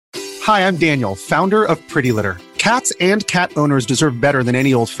Hi, I'm Daniel, founder of Pretty Litter. Cats and cat owners deserve better than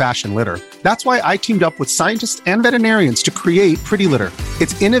any old-fashioned litter. That's why I teamed up with scientists and veterinarians to create Pretty Litter.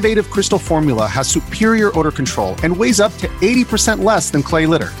 Its innovative crystal formula has superior odor control and weighs up to 80% less than clay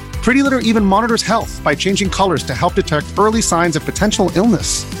litter. Pretty Litter even monitors health by changing colors to help detect early signs of potential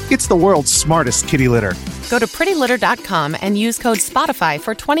illness. It's the world's smartest kitty litter. Go to prettylitter.com and use code SPOTIFY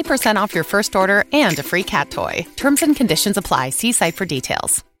for 20% off your first order and a free cat toy. Terms and conditions apply. See site for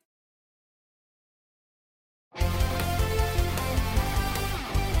details.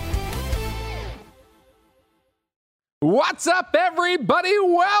 What's up, everybody?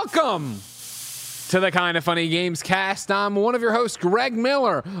 Welcome to the Kind of Funny Gamescast. I'm one of your hosts, Greg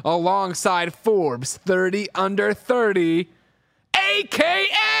Miller, alongside Forbes 30 Under 30,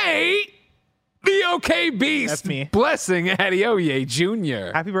 a.k.a. the OK Beast. That's me. Blessing Adeoye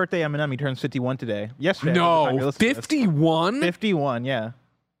Jr. Happy birthday, Eminem. He turns 51 today. Yesterday. No, 51? 51, yeah.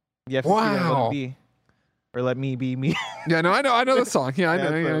 You have to Wow. see that, or let me be me. Yeah, no, I know the song. Yeah, I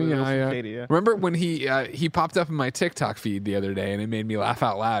know. Yeah, shady, yeah. Remember when he popped up in my TikTok feed the other day, and it made me laugh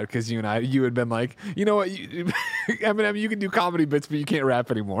out loud because you had been like, you know what, Eminem, you can do comedy bits, but you can't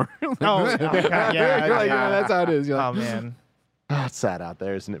rap anymore. Yeah, that's how it is. You're like, oh man, it's sad out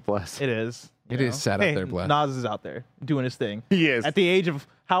there, isn't it, Bless? it is. It is sad out there, Bless. Nas is out there doing his thing. He is. At the age of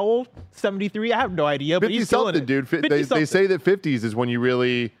how old? 73? I have no idea, but he's killing it. Dude. They say that 50s is when you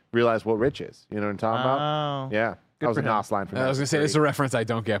really realize what rich is. You know what I'm talking about? Yeah. That was a Nas line from I was going to say, this is a reference I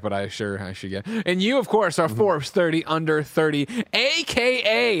don't get, but I should get. And you, of course, are Forbes 30 Under 30,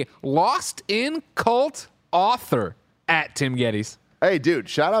 a.k.a. Lost in Cult author at Tim Geddes. Hey, dude,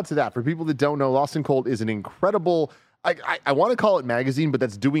 shout out to that. For people that don't know, Lost in Cult is an incredible... I want to call it magazine, but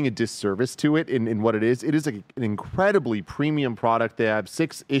that's doing a disservice to it in what it is. It is an incredibly premium product. They have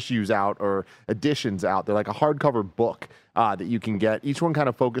 6 issues out or editions out. They're like a hardcover book that you can get. Each one kind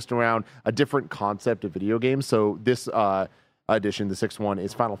of focused around a different concept of video games. So this edition, the 6th one,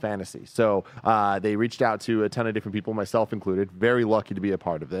 is Final Fantasy. So they reached out to a ton of different people, myself included. Very lucky to be a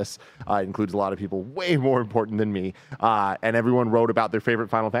part of this. It includes a lot of people way more important than me. And everyone wrote about their favorite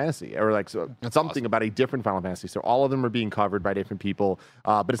Final Fantasy or something awesome about a different Final Fantasy. So all of them are being covered by different people.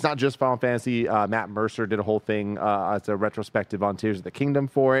 But it's not just Final Fantasy. Matt Mercer did a whole thing as a retrospective on Tears of the Kingdom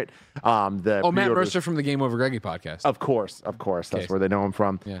for it. Matt Mercer from the Game Over Greggy podcast. Of course. That's where they know him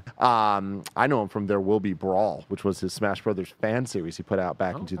from. Yeah. I know him from There Will Be Brawl, which was his Smash Brothers fan series he put out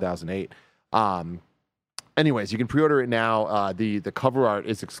back in 2008. Anyways, you can pre-order it now. The cover art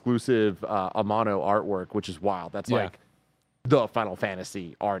is exclusive Amano artwork, which is wild. That's like the Final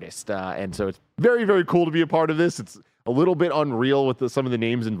Fantasy artist. And so it's very, very cool to be a part of this. It's a little bit unreal with some of the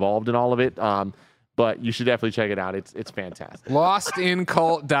names involved in all of it. But you should definitely check it out. It's fantastic.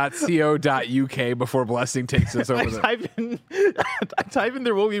 Lostincult.co.uk before Blessing takes us over there. I type in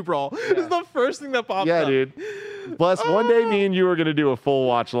There Will Be Brawl. Yeah. It's the first thing that pops up. Yeah, dude. Bless, one day me and you are going to do a full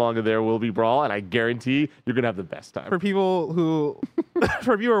watch along of There Will Be Brawl, and I guarantee you're going to have the best time. For people who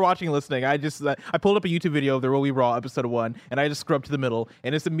are watching and listening, I pulled up a YouTube video of There Will Be Brawl episode 1, and I just scrubbed to the middle,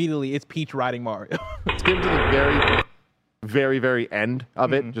 and it's Peach riding Mario. Skip to the very, very end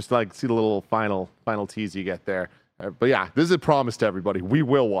of it. Just like see the little final tease you get there. But yeah, this is a promise to everybody. We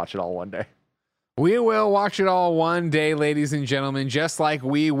will watch it all one day. We will watch it all one day, ladies and gentlemen, just like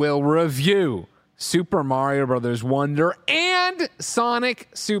we will review Super Mario Brothers Wonder and Sonic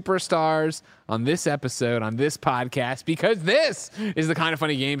Superstars on this episode, on this podcast, because this is the Kind of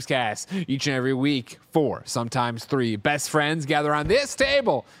Funny Gamescast. Each and every week, 4, sometimes 3 best friends gather on this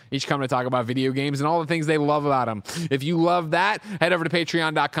table, each come to talk about video games and all the things they love about them. If you love that, head over to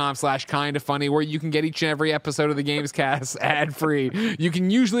patreon.com/kindoffunny, where you can get each and every episode of the Gamescast ad-free. You can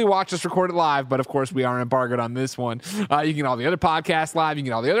usually watch us record it live, but of course we are embargoed on this one. You can get all the other podcasts live. You can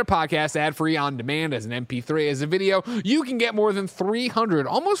get all the other podcasts ad-free on demand as an MP3, as a video. You can get more than 300,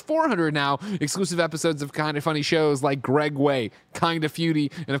 almost 400 now, exclusive episodes of Kind of Funny shows like Greg Way, Kind of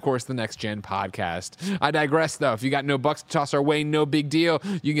Feudy, and of course the Next Gen podcast. I digress, though. If you got no bucks to toss our way, no big deal.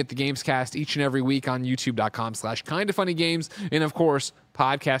 You can get the Gamescast each and every week on youtube.com/kindoffunnygames, and of course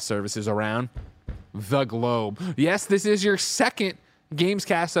podcast services around the globe. Yes, this is your second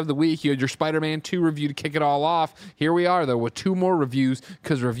Gamescast of the week. You had your Spider-Man 2 review to kick it all off. Here we are, though, with 2 more reviews,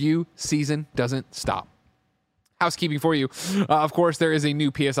 because review season doesn't stop. Housekeeping for you. Of course, there is a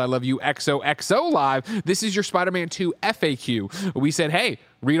new PS I Love You XOXO Live. This is your Spider-Man 2 FAQ. We said, hey,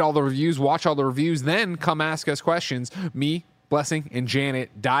 read all the reviews, watch all the reviews, then come ask us questions. Me, Blessing, and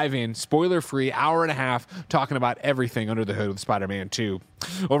Janet dive in, spoiler-free, hour and a half, talking about everything under the hood of Spider-Man 2.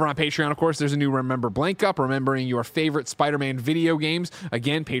 Over on Patreon, of course, there's a new Remember Blank up, remembering your favorite Spider-Man video games.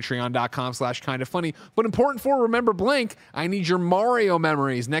 Again, patreon.com/kindafunny. But important for Remember Blank, I need your Mario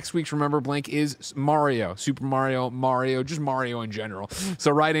memories. Next week's Remember Blank is Mario. Super Mario, just Mario in general.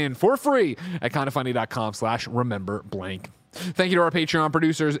 So write in for free at kindafunny.com/remember blank. Thank you to our Patreon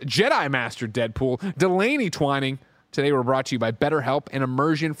producers, Jedi Master Deadpool, Delaney Twining. Today we're brought to you by BetterHelp and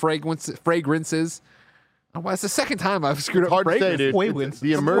Immersion Fragrances. Oh, well, it's the second time I've screwed up Hard to say, fragrance. dude. Fragrance.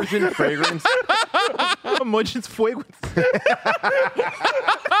 The immersion fragrance. Immersion fragrance.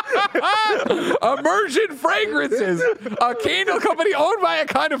 Immersion Fragrances, a candle company owned by a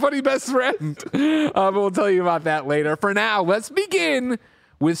kind of funny best friend. But we'll tell you about that later. For now, let's begin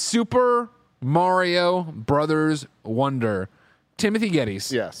with Super Mario Brothers Wonder. Timothy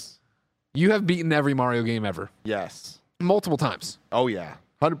Geddes. Yes. You have beaten every Mario game ever. Yes. Multiple times. Oh, yeah.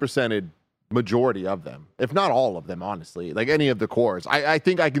 100%ed majority of them, if not all of them, honestly. Like any of the cores. I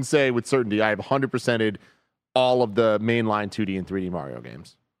think I can say with certainty I have 100%ed all of the mainline 2D and 3D Mario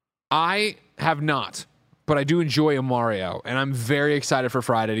games. I have not, but I do enjoy a Mario, and I'm very excited for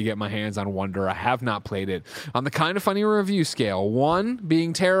Friday to get my hands on Wonder. I have not played it. On the Kind of Funny review scale, 1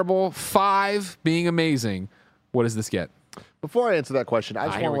 being terrible, 5 being amazing, what does this get? Before I answer that question, I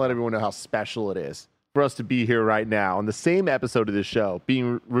just want to let everyone know how special it is for us to be here right now on the same episode of this show,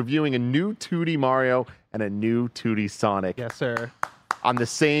 reviewing a new 2D Mario and a new 2D Sonic. Yes, sir. On the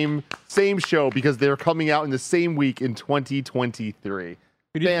same show because they're coming out in the same week in 2023.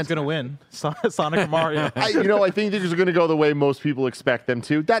 Who do you think is going to win? Sonic or Mario? I think these are going to go the way most people expect them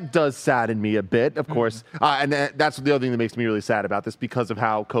to. That does sadden me a bit, of course. And that's the other thing that makes me really sad about this because of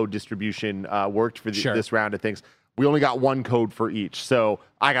how code distribution worked for this round of things. We only got one code for each. So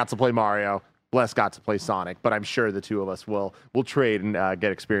I got to play Mario. Bless got to play Sonic, but I'm sure the two of us will trade and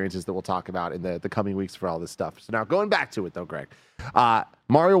get experiences that we'll talk about in the coming weeks for all this stuff. So now going back to it, though, Greg.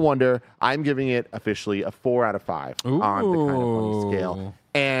 Mario Wonder, I'm giving it officially a 4 out of 5 on the Kind of Funny scale.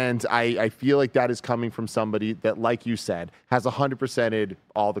 And I feel like that is coming from somebody that, like you said, has 100%ed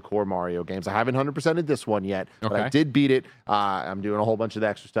all the core Mario games. I haven't 100%ed this one yet, but I did beat it. I'm doing a whole bunch of the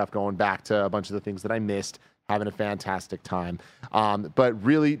extra stuff, going back to a bunch of the things that I missed. Having a fantastic time. But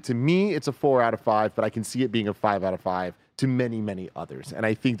really, to me, it's a 4 out of 5, but I can see it being a 5 out of 5 to many, many others. And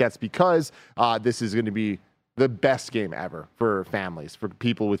I think that's because this is going to be the best game ever for families, for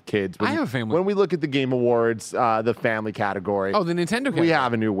people with kids. I have a family. When we look at the Game Awards, the family category. Oh, the Nintendo category. We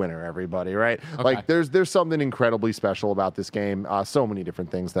have a new winner, everybody, right? Okay. Like, there's something incredibly special about this game. So many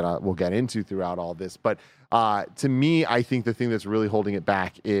different things that we'll get into throughout all this. But to me, I think the thing that's really holding it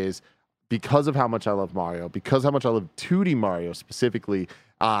back is because of how much I love Mario, because how much I love 2D Mario specifically,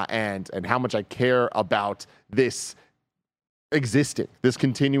 and how much I care about this existing, this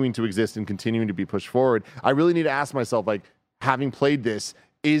continuing to exist and continuing to be pushed forward, I really need to ask myself, like, having played this,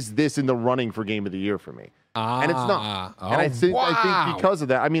 is this in the running for Game of the Year for me? And it's not. And I think because of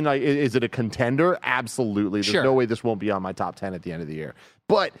that, I mean, like, is it a contender? Absolutely. There's no way this won't be on my top 10 at the end of the year.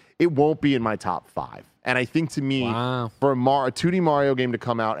 But it won't be in my top 5. And I think to me, for a 2D Mario game to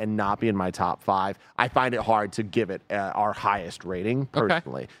come out and not be in my top 5, I find it hard to give it our highest rating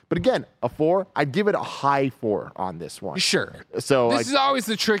personally. But again, a 4, I'd give it a high 4 on this one. Sure. So this is always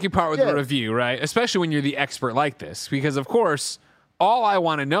the tricky part with the review, right? Especially when you're the expert like this, because of course, all I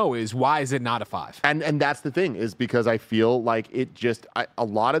want to know is why is it not a 5? And that's the thing, is because I feel like it just a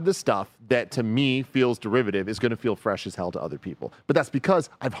lot of the stuff that to me feels derivative is going to feel fresh as hell to other people. But that's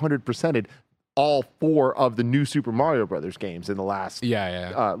because I've 100%ed all 4 of the new Super Mario Brothers games in the last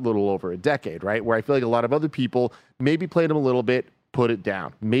little over a decade, right? Where I feel like a lot of other people maybe played them a little bit, put it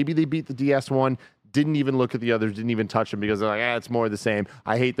down. Maybe they beat the DS one, didn't even look at the others, didn't even touch them because they're like, it's more of the same.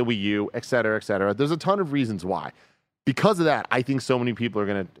 I hate the Wii U, et cetera, et cetera. There's a ton of reasons why. Because of that, I think so many people are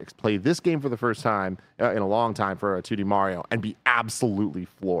going to play this game for the first time in a long time for a 2D Mario and be absolutely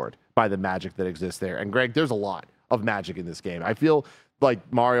floored by the magic that exists there. And Greg, there's a lot of magic in this game. I feel like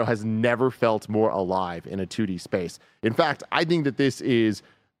Mario has never felt more alive in a 2D space. In fact, I think that this is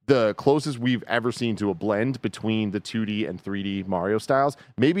the closest we've ever seen to a blend between the 2D and 3D Mario styles,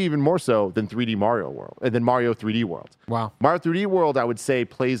 maybe even more so than 3D Mario World, and then Mario 3D World. Wow. Mario 3D World, I would say,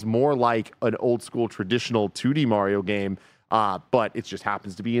 plays more like an old school traditional 2D Mario game, but it just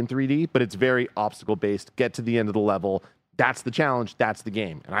happens to be in 3D, but it's very obstacle based. Get to the end of the level. That's the challenge. That's the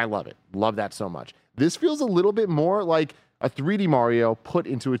game. And I love it. Love that so much. This feels a little bit more like a 3D Mario put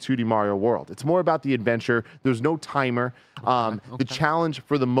into a 2D Mario world. It's more about the adventure. There's no timer. The challenge,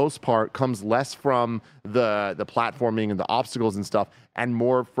 for the most part, comes less from the platforming and the obstacles and stuff, and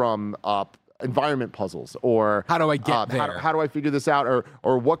more from environment puzzles, or how do I get there? How do I figure this out,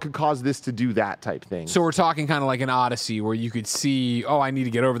 or what could cause this to do that type thing. So we're talking kind of like an Odyssey, where you could see, oh, I need to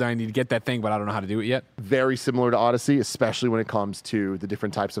get over there, I need to get that thing, but I don't know how to do it yet. Very similar to Odyssey, especially when it comes to the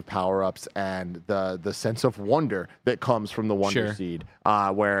different types of power-ups and the sense of wonder that comes from the Wonder Seed,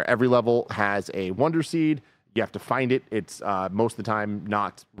 where every level has a Wonder Seed. You have to find it. It's most of the time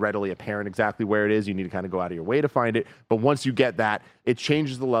not readily apparent exactly where it is. You need to kind of go out of your way to find it. But once you get that, it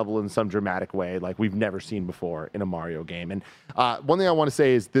changes the level in some dramatic way like we've never seen before in a Mario game. And one thing I want to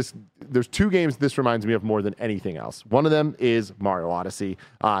say is this: there's two games this reminds me of more than anything else. One of them is Mario Odyssey,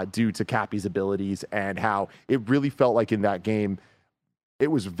 due to Cappy's abilities and how it really felt like in that game,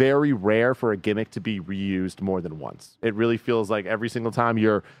 it was very rare for a gimmick to be reused more than once. It really feels like every single time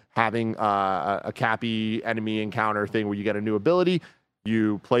you're having a Cappy enemy encounter thing where you get a new ability,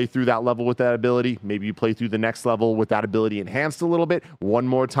 you play through that level with that ability. Maybe you play through the next level with that ability enhanced a little bit. One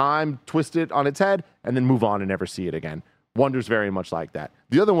more time, twist it on its head, and then move on and never see it again. Wonder's very much like that.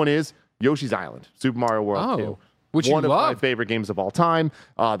 The other one is Yoshi's Island, Super Mario World 2. Which one you of love. my favorite games of all time.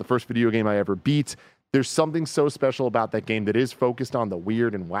 The first video game I ever beat. There's something so special about that game that is focused on the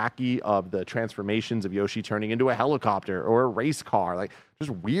weird and wacky of the transformations of Yoshi turning into a helicopter or a race car, like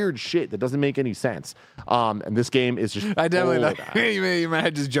just weird shit that doesn't make any sense. And this game is just I definitely you might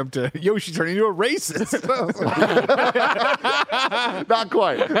have just jumped to Yoshi turning into a racist. Not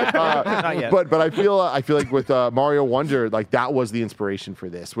quite, Not yet. but I feel like with Mario Wonder, like that was the inspiration for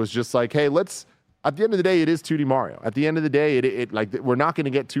this. Was just like, hey, let's. At the end of the day, it is 2D Mario. At the end of the day, it like we're not going to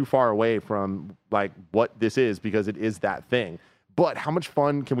get too far away from like what this is because it is that thing. But how much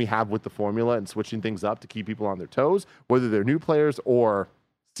fun can we have with the formula and switching things up to keep people on their toes, whether they're new players or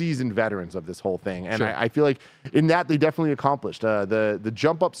seasoned veterans of this whole thing? And I feel like in that they definitely accomplished the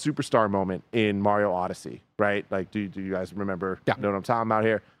jump up superstar moment in Mario Odyssey, right? Like, do you guys remember? Yeah. Know what I'm talking about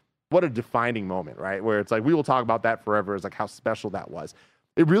here? What a defining moment, right? Where it's like we will talk about that forever. As like how special that was.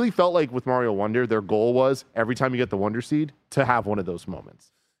 It really felt like with Mario Wonder, their goal was every time you get the Wonder Seed to have one of those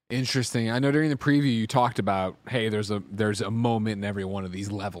moments. Interesting. I know during the preview you talked about, hey, there's a moment in every one of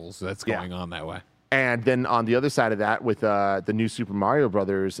these levels that's going on that way. And then on the other side of that, with the new Super Mario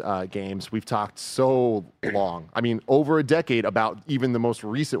Brothers games, we've talked so long. I mean, over a decade about even the most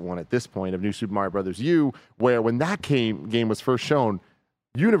recent one at this point of New Super Mario Brothers U, where when that game was first shown,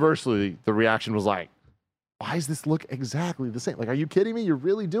 universally the reaction was like, why does this look exactly the same? Like, are you kidding me? You're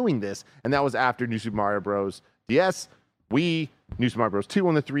really doing this? And that was after New Super Mario Bros. DS, Wii, New Super Mario Bros. 2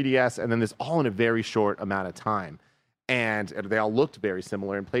 on the 3DS, and then this all in a very short amount of time. And they all looked very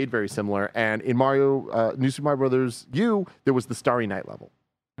similar and played very similar. And in New Super Mario Bros. U, there was the Starry Night level.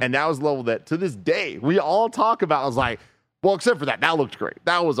 And that was a level that, to this day, we all talk about. I was like, well, except for that looked great.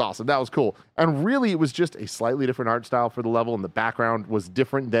 That was awesome. That was cool. And really, it was just a slightly different art style for the level, and the background was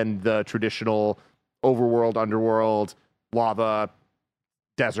different than the traditional overworld, underworld, lava,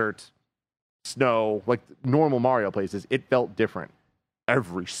 desert, snow, like normal Mario places. It felt different.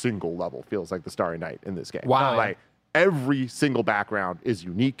 Every single level feels like the Starry Night in this game. Wow. Like every single background is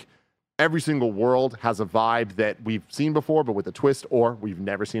unique. Every single world has a vibe that we've seen before, but with a twist, or we've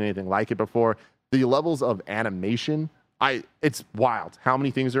never seen anything like it before. The levels of animation, it's wild how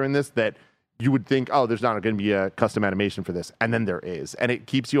many things are in this that you would think, oh, there's not going to be a custom animation for this. And then there is. And it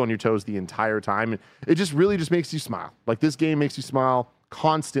keeps you on your toes the entire time. And it just really just makes you smile. Like this game makes you smile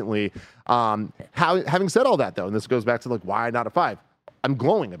constantly. Having said all that, though, and this goes back to like why not a 5, I'm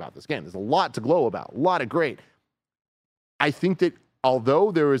glowing about this game. There's a lot to glow about, a lot of great. I think that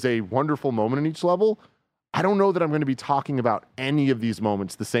although there is a wonderful moment in each level, I don't know that I'm going to be talking about any of these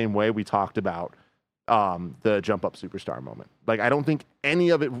moments the same way we talked about the jump up superstar moment. Like, I don't think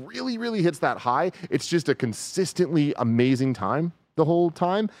any of it really, really hits that high. It's just a consistently amazing time the whole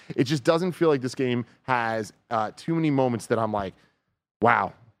time. It just doesn't feel like this game has too many moments that I'm like,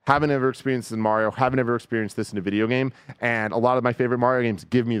 wow, haven't ever experienced this in Mario, haven't ever experienced this in a video game. And a lot of my favorite Mario games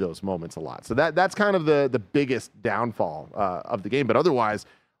give me those moments a lot. So that's kind of the biggest downfall of the game. But otherwise,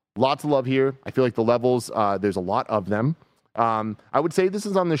 lots of love here. I feel like the levels, there's a lot of them. I would say this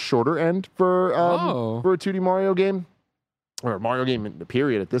is on the shorter end for a 2D Mario game, or a Mario game in the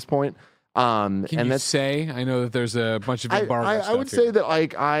period at this point. Can you say? I know that there's a bunch of embargo stuff I would say that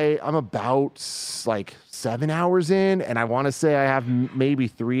like I'm about like 7 hours in, and I want to say I have maybe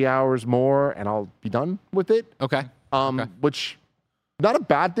 3 hours more, and I'll be done with it. Okay. Which not a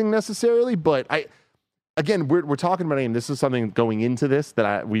bad thing necessarily, but again we're talking about a game. This is something going into this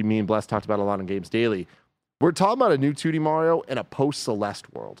that me and Bless talked about a lot on Games Daily. We're talking about a new 2D Mario in a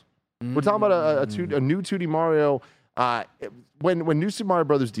post-Celeste world. We're talking about a new 2D Mario. When New Super Mario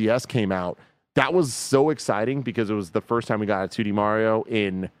Bros. DS came out, that was so exciting because it was the first time we got a 2D Mario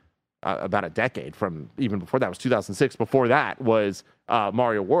in about a decade from even before that was 2006. Before that was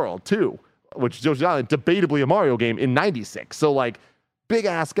Mario World 2, which is debatably a Mario game in 96. So like big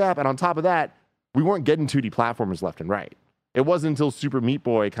ass gap. And on top of that, we weren't getting 2D platformers left and right. It wasn't until Super Meat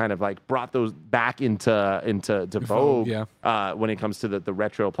Boy kind of like brought those back into vogue when it comes to the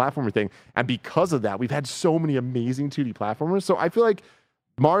retro platformer thing. And because of that, we've had so many amazing 2D platformers. So I feel like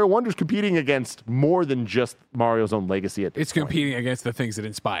Mario Wonder's competing against more than just Mario's own legacy at this It's competing against the things it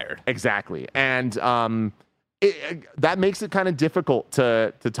inspired. Exactly. And that makes it kind of difficult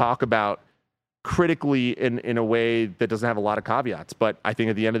to talk about critically in a way that doesn't have a lot of caveats. But I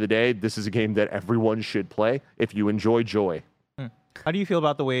think at the end of the day, this is a game that everyone should play if you enjoy joy. How do you feel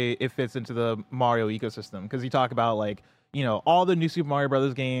about the way it fits into the Mario ecosystem? Because you talk about like, you know, all the new Super Mario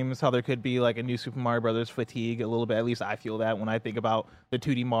Brothers games, how there could be like a new Super Mario Brothers fatigue a little bit. At least I feel that when I think about the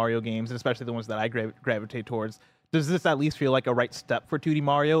 2D Mario games, and especially the ones that I gravitate towards. Does this at least feel like a right step for 2D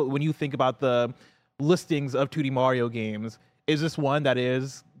Mario? When you think about the listings of 2D Mario games, is this one that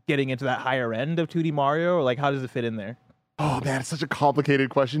is getting into that higher end of 2D Mario, or like how does it fit in there? Oh man, it's such a complicated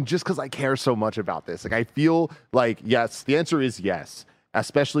question just because I care so much about this. Like I feel like yes, the answer is yes,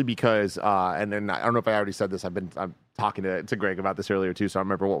 especially because and then I don't know if I already said this. I'm talking to Greg about this earlier too, so I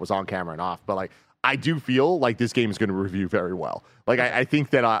remember what was on camera and off. But like I do feel like this game is going to review very well. Like I think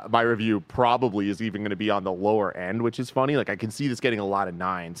that my review probably is even going to be on the lower end, which is funny. Like I can see this getting a lot of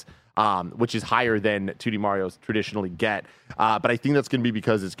 9s. Which is higher than 2D Marios traditionally get. But I think that's going to be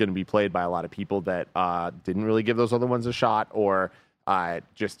because it's going to be played by a lot of people that didn't really give those other ones a shot, or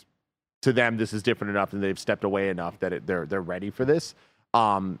just to them this is different enough and they've stepped away enough that they're ready for this.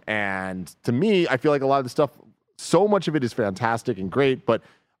 And to me, I feel like a lot of the stuff, so much of it is fantastic and great, but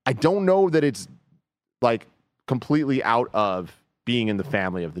I don't know that it's like completely out of being in the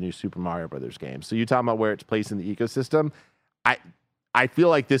family of the new Super Mario Brothers games. So you talking about where it's placed in the ecosystem, I feel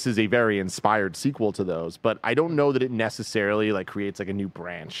like this is a very inspired sequel to those, but I don't know that it necessarily like creates like a new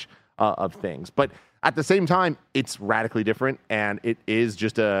branch of things. But at the same time, it's radically different, and it is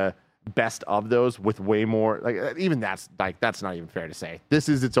just a best of those with way more. Like even that's not even fair to say. This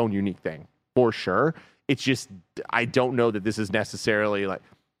is its own unique thing for sure. It's just I don't know that this is necessarily like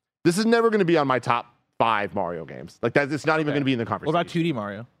this is never going to be on my top 5 Mario games. Like that, it's not even going to be in the conversation. What about 2D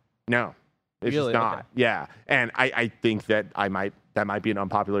Mario? No, it's Really? just not. Okay. Yeah, and I think that that might be an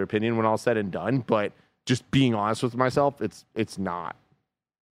unpopular opinion when all said and done, but just being honest with myself, it's not.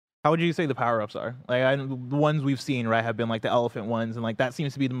 How would you say the power-ups are? Like the ones we've seen, right, have been like the elephant ones, and like that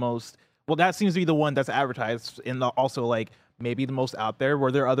seems to be the most. Well, that seems to be the one that's advertised, and also like maybe the most out there.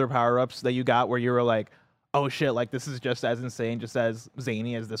 Were there other power-ups that you got where you were like, oh shit, like this is just as insane, just as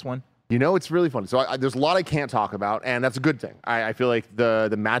zany as this one? You know, it's really fun. So there's a lot I can't talk about, and that's a good thing. I feel like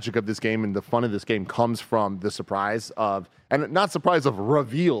the magic of this game and the fun of this game comes from the surprise of, and not surprise of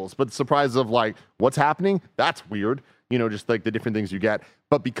reveals, but surprise of like, what's happening? That's weird. You know, just like the different things you get.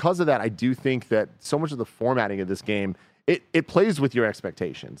 But because of that, I do think that so much of the formatting of this game, it plays with your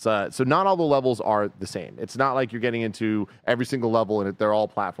expectations. So not all the levels are the same. It's not like you're getting into every single level and they're all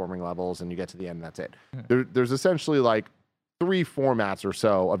platforming levels and you get to the end and that's it. There's essentially like 3 formats or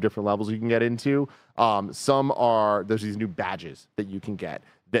so of different levels you can get into. There's these new badges that you can get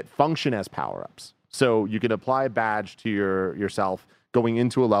that function as power-ups. So you can apply a badge to yourself going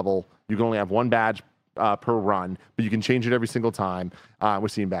into a level. You can only have 1 badge per run, but you can change it every single time. We're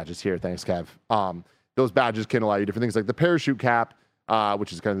seeing badges here. Thanks, Kev. Those badges can allow you different things like the parachute cap,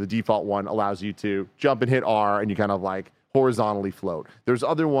 which is kind of the default one, allows you to jump and hit R and you kind of like horizontally float. There's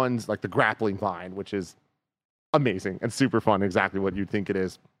other ones like the grappling vine, which is amazing and super fun, exactly what you'd think it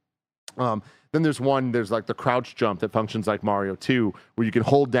is. Then there's like the crouch jump that functions like Mario 2, where you can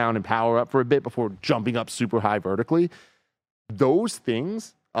hold down and power up for a bit before jumping up super high vertically. Those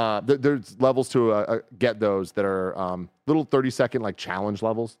things, there's levels to get those that are little 30-second like challenge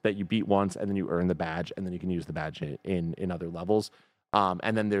levels that you beat once and then you earn the badge and then you can use the badge in other levels.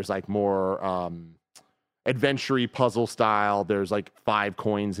 And then there's like more adventure-y puzzle style. There's like 5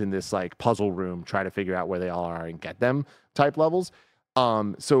 coins in this like puzzle room, try to figure out where they all are and get them type levels.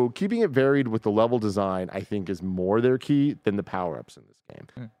 So keeping it varied with the level design, I think, is more their key than the power-ups in this game.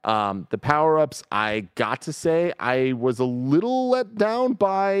 The power-ups, I got to say, I was a little let down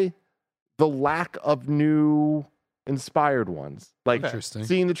by the lack of new inspired ones. Like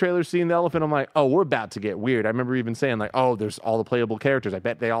seeing the trailer, seeing the elephant, I'm like, oh, we're about to get weird. I remember even saying like, oh, there's all the playable characters. I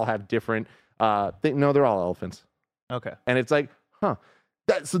bet they all have different no, they're all elephants. Okay. And it's like, huh.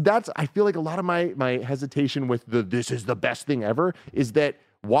 That's I feel like a lot of my hesitation with this is the best thing ever is that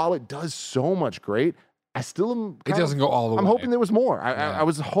while it does so much great, I still am it doesn't go all the way. I'm hoping there was more. I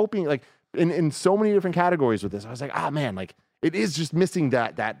was hoping like in so many different categories with this. I was like, man, like it is just missing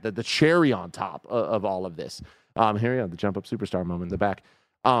the cherry on top of all of this. Here we go, the jump up superstar moment in the back.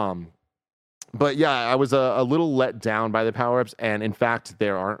 But yeah, I was a little let down by the power-ups, and in fact,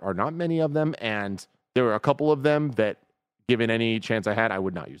 there are not many of them, and there were a couple of them that, given any chance I had, I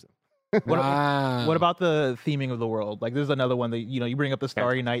would not use them. What about the theming of the world? Like, there's another one that, you bring up the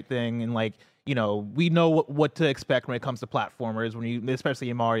Starry Night thing, and like, we know what to expect when it comes to platformers, especially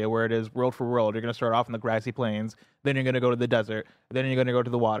in Mario, where it is world for world. You're going to start off in the grassy plains, then you're going to go to the desert, then you're going to go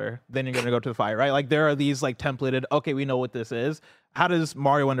to the water, then you're going to go to the fire, right? Like, there are these like templated, okay, we know what this is. How does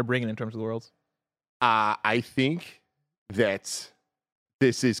Mario end up bringing it in terms of the worlds? I think that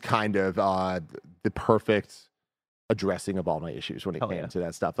this is kind of the perfect addressing of all my issues when it came to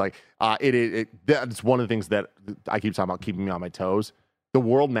that stuff. Like, that's one of the things that I keep talking about, keeping me on my toes. The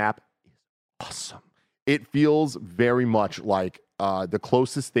world map is awesome. It feels very much like the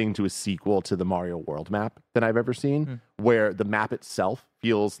closest thing to a sequel to the Mario world map that I've ever seen, where the map itself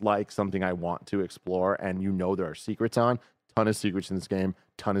feels like something I want to explore, and there are secrets on. Ton of secrets in this game,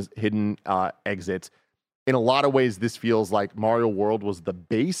 ton of hidden exits. In a lot of ways, this feels like Mario World was the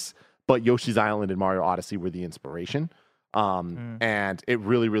base, but Yoshi's Island and Mario Odyssey were the inspiration. And it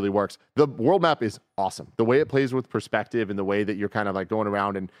really, really works. The world map is awesome. The way it plays with perspective and the way that you're kind of like going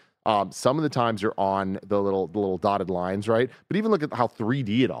around, and some of the times you're on the little dotted lines, right? But even look at how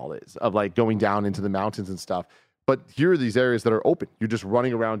 3D it all is, of like going down into the mountains and stuff. But here are these areas that are open. You're just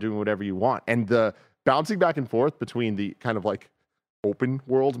running around doing whatever you want. And the bouncing back and forth between the kind of like open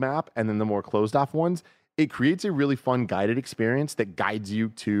world map and then the more closed off ones, it creates a really fun guided experience that guides you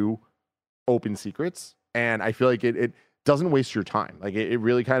to open secrets. And I feel like it doesn't waste your time. Like, it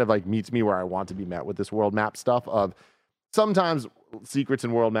really kind of like meets me where I want to be met with this world map stuff. Of sometimes secrets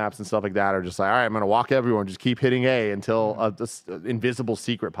and world maps and stuff like that are just like, all right, I'm going to walk everyone, just keep hitting A until this invisible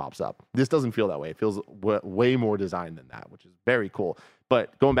secret pops up. This doesn't feel that way. It feels way more designed than that, which is very cool.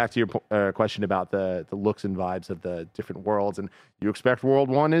 But going back to your question about the looks and vibes of the different worlds, and you expect World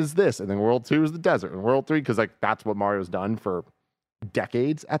 1 is this, and then World 2 is the desert, and World 3, because like that's what Mario's done for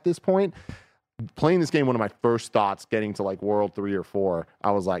decades at this point. Playing this game, one of my first thoughts getting to like World 3 or 4,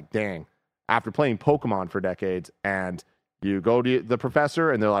 I was like, dang, after playing Pokemon for decades, and you go to the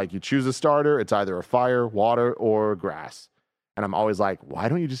professor, and they're like, you choose a starter, it's either a fire, water, or grass. And I'm always like, why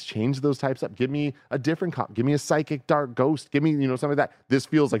don't you just change those types up? Give me a different give me a psychic dark ghost. Give me, something like that. This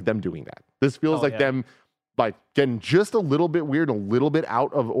feels like them doing that. This feels like them like getting just a little bit weird, a little bit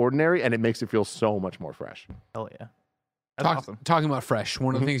out of ordinary, and it makes it feel so much more fresh. Hell yeah. That's awesome. Talking about fresh,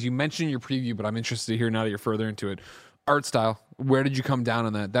 one of the things you mentioned in your preview, but I'm interested to hear now that you're further into it. Art style. Where did you come down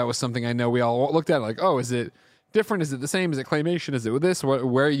on that? That was something I know we all looked at like, oh, is it different? Is it the same? Is it claymation? Is it with this?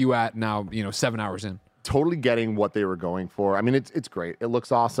 Where are you at now, 7 hours in? Totally getting what they were going for. I mean, it's great. It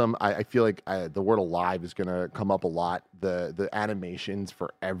looks awesome. I feel like the word alive is going to come up a lot. The animations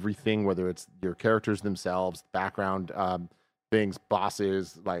for everything, whether it's your characters themselves, background things,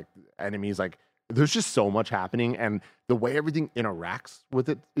 bosses, like enemies, like there's just so much happening, and the way everything interacts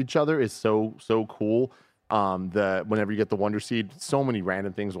with each other is so cool. Whenever you get the Wonder Seed, so many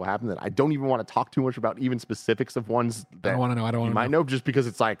random things will happen that I don't even want to talk too much about, even specifics of ones that I don't want to know. I don't want to know, just because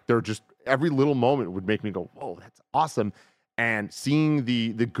it's like they're just every little moment would make me go, whoa, that's awesome. And seeing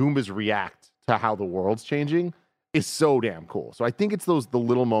the Goombas react to how the world's changing is so damn cool. So I think it's the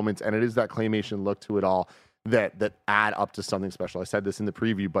little moments, and it is that claymation look to it all that add up to something special. I said this in the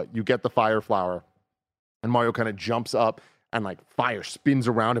preview, but you get the fire flower, and Mario kind of jumps up, and like fire spins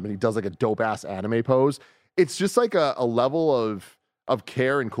around him, and he does like a dope ass anime pose. It's just like a level of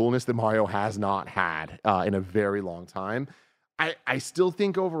care and coolness that Mario has not had in a very long time. I still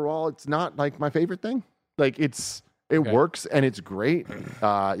think overall it's not like my favorite thing. Like it works and it's great.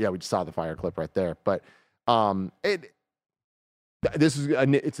 Yeah, we just saw the fire clip right there, but it's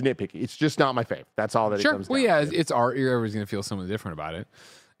nitpicky. It's just not my favorite. That's all that it comes down to. Well, yeah, it's art. You're always going to feel something different about it.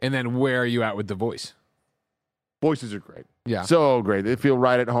 And then where are you at with the voice? Voices are great. Yeah. So great. They feel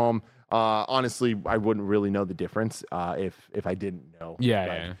right at home. Honestly, I wouldn't really know the difference if I didn't know.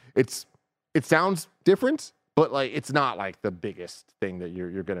 Yeah. It sounds different, but like it's not like the biggest thing that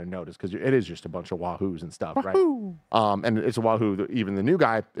you're going to notice, because it is just a bunch of wahoos and stuff, Wahoo! Right? And it's a wahoo that even the new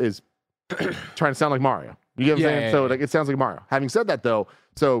guy is trying to sound like Mario. You get what I'm saying? Yeah. So like it sounds like Mario. Having said that, though,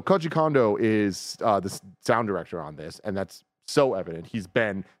 so Koji Kondo is the sound director on this, and that's so evident. He's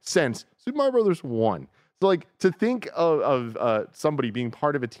been since Super Mario Brothers 1. So like to think of somebody being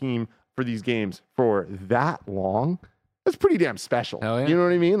part of a team for these games for that long, that's pretty damn special. Hell yeah. You know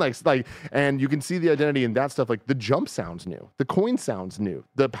what I mean? Like, and you can see the identity in that stuff. Like the jump sounds new, the coin sounds new,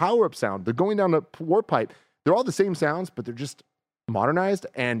 the power up sound, the going down the warp pipe. They're all the same sounds, but they're just modernized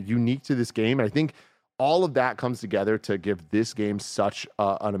and unique to this game. And I think all of that comes together to give this game such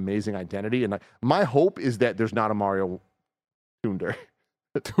an amazing identity. And my hope is that there's not a Mario Tunder.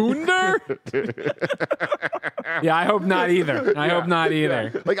 Tunder? Yeah, I hope not either. I hope not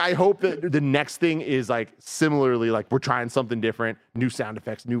either. Like, I hope that the next thing is like similarly, like we're trying something different, new sound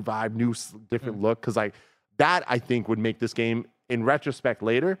effects, new vibe, new different look. Because like that, I think would make this game, in retrospect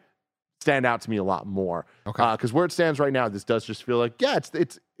later, stand out to me a lot more. Okay. Because where it stands right now, this does just feel like, yeah,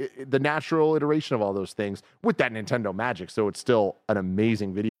 it's the natural iteration of all those things with that Nintendo magic. So it's still an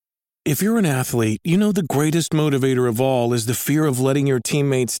amazing video. If you're an athlete, you know the greatest motivator of all is the fear of letting your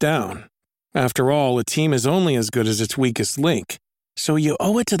teammates down. After all, a team is only as good as its weakest link. So you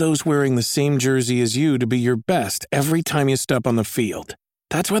owe it to those wearing the same jersey as you to be your best every time you step on the field.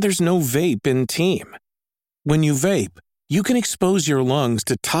 That's why there's no vape in team. When you vape, you can expose your lungs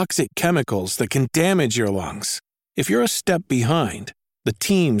to toxic chemicals that can damage your lungs. If you're a step behind, the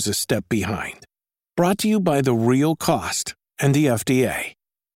team's a step behind. Brought to you by The Real Cost and the FDA.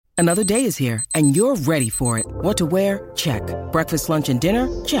 Another day is here, and you're ready for it. What to wear? Check. Breakfast, lunch, and dinner?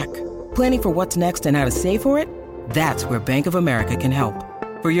 Check. Planning for what's next and how to save for it? That's where Bank of America can help.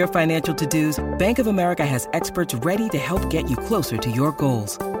 For your financial to-dos, Bank of America has experts ready to help get you closer to your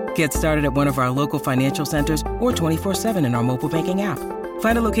goals. Get started at one of our local financial centers or 24/7 in our mobile banking app.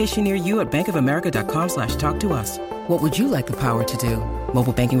 Find a location near you at bankofamerica.com/talktous. What would you like the power to do?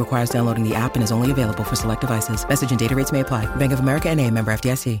 Mobile banking requires downloading the app and is only available for select devices. Message and data rates may apply. Bank of America NA, member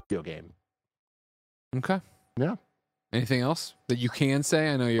FDIC. Video game. Okay. Yeah. Anything else that you can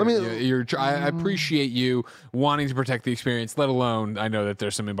say? I know I appreciate you wanting to protect the experience, let alone I know that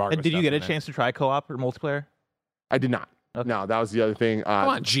there's some embargo. And did you get a chance to try co-op or multiplayer? I did not. Okay. No, that was the other thing. Come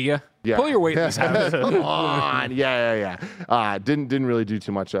on, Gia. Yeah. Pull your weight in this house. Come on. Yeah. Didn't really do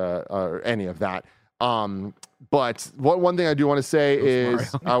too much or any of that. But one thing I do want to say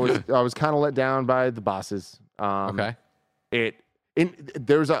is I was kind of let down by the bosses. Okay.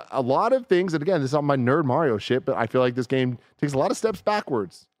 There's a lot of things that, again, this is on my nerd Mario shit, but I feel like this game takes a lot of steps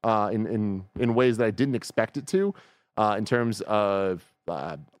backwards in ways that I didn't expect it to, in terms of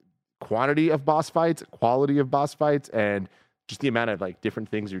quantity of boss fights, quality of boss fights, and just the amount of like different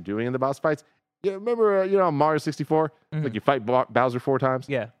things you're doing in the boss fights. Yeah, remember Mario 64? Mm-hmm. Like you fight Bowser 4 times.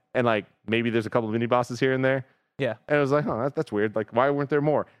 Yeah. And like maybe there's a couple of mini bosses here and there. Yeah. And it was like, oh, that's weird. Like, why weren't there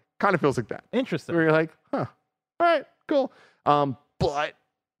more? Kind of feels like that. Interesting. Where you're like, huh, all right, cool. But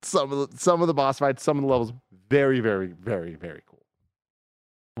some of the boss fights, some of the levels, very, very, very, very cool.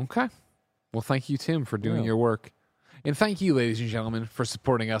 Okay. Well, thank you, Tim, for doing your work. And thank you, ladies and gentlemen, for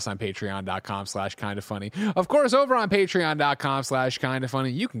supporting us on patreon.com/kindafunny. Of course, over on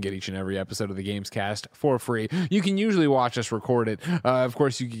patreon.com/kindafunny, you can get each and every episode of the Gamescast for free. You can usually watch us record it. Of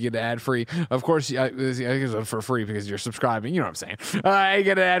course, you can get ad-free. Of course, I guess for free because you're subscribing. You know what I'm saying. You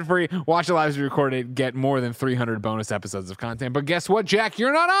get it ad-free. Watch it live as we record it. Get more than 300 bonus episodes of content. But guess what, Jack?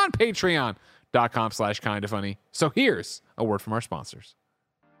 You're not on patreon.com/kindafunny. So here's a word from our sponsors.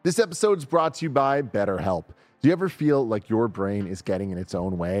 This episode is brought to you by BetterHelp. Do you ever feel like your brain is getting in its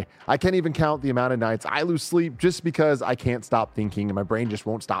own way? I can't even count the amount of nights I lose sleep just because I can't stop thinking and my brain just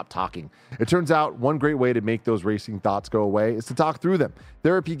won't stop talking. It turns out one great way to make those racing thoughts go away is to talk through them.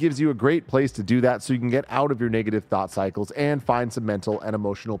 Therapy gives you a great place to do that so you can get out of your negative thought cycles and find some mental and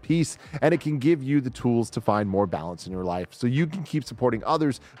emotional peace. And it can give you the tools to find more balance in your life so you can keep supporting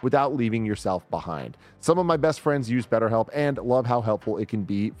others without leaving yourself behind. Some of my best friends use BetterHelp and love how helpful it can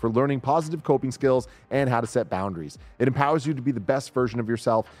be for learning positive coping skills and how to set boundaries. It empowers you to be the best version of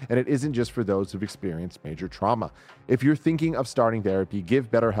yourself, and it isn't just for those who've experienced major trauma. If you're thinking of starting therapy, give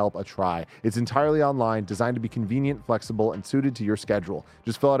BetterHelp a try. It's entirely online, designed to be convenient, flexible, and suited to your schedule.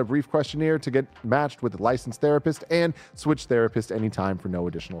 Just fill out a brief questionnaire to get matched with a licensed therapist and switch therapist anytime for no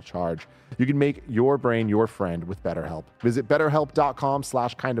additional charge. You can make your brain your friend with BetterHelp. Visit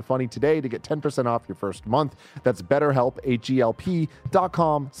betterhelp.com/kindafunny today to get 10% off your first month. That's BetterHelp,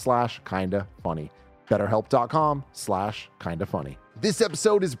 HELP.com/kindafunny. BetterHelp.com/kindafunny. This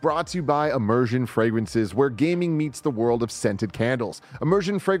episode is brought to you by Immersion Fragrances, where gaming meets the world of scented candles.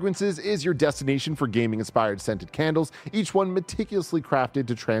 Immersion Fragrances is your destination for gaming-inspired scented candles, each one meticulously crafted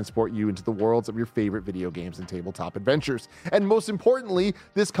to transport you into the worlds of your favorite video games and tabletop adventures. And most importantly,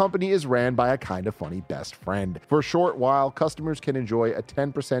 this company is ran by a Kinda Funny best friend. For a short while, customers can enjoy a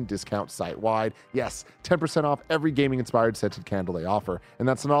 10% discount site-wide. Yes, 10% off every gaming-inspired scented candle they offer. And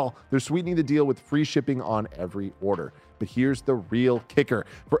that's not all. They're sweetening the deal with free shipping on every order. But here's the real kicker.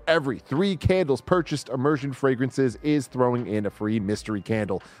 For every 3 candles purchased, Immersion Fragrances is throwing in a free mystery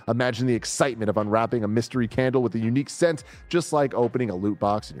candle. Imagine the excitement of unwrapping a mystery candle with a unique scent, just like opening a loot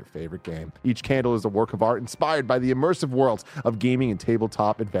box in your favorite game. Each candle is a work of art inspired by the immersive worlds of gaming and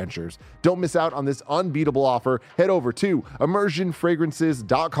tabletop adventures. Don't miss out on this unbeatable offer. Head over to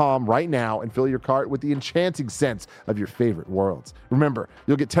immersionfragrances.com right now and fill your cart with the enchanting scents of your favorite worlds. Remember,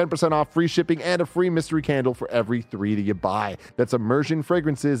 you'll get 10% off free shipping and a free mystery candle for every 3 that you buy. That's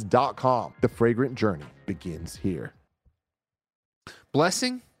immersionfragrances.com. The fragrant journey begins here.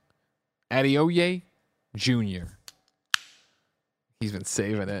 Blessing Adeoye Jr. He's been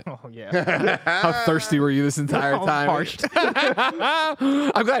saving it. Oh, yeah. How thirsty were you this entire time? Parched.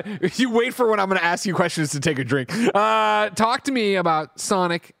 I'm glad you wait for when I'm going to ask you questions to take a drink. Talk to me about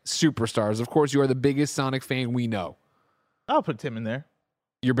Sonic Superstars. Of course, you are the biggest Sonic fan we know. I'll put Tim in there.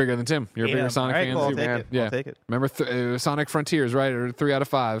 You're bigger than Tim. You're a bigger Sonic fan. Well, too, man. Yeah. I'll take it. Remember Sonic Frontiers, right? Or 3 out of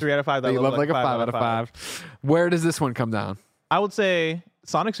 5. 3 out of 5. That you love like a 5 out of 5. Where does this one come down? I would say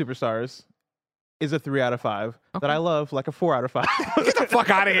Sonic Superstars is a 3 out of 5 that I love like a 4 out of 5. Get the fuck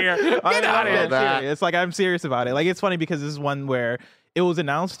out of here. Get out of here. It's like I'm serious about it. Like it's funny because this is one where it was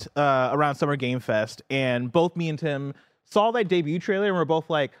announced around Summer Game Fest, and both me and Tim saw that debut trailer and we're both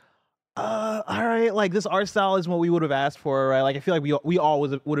like, all right, like this art style is what we would have asked for, right? Like I feel like we all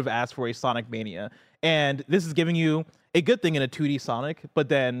would have asked for a Sonic Mania, and this is giving you a good thing in a 2D Sonic, but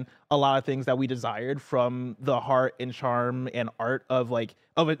then a lot of things that we desired from the heart and charm and art of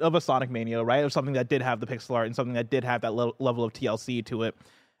a Sonic Mania, right? Of something that did have the pixel art and something that did have that level of TLC to it.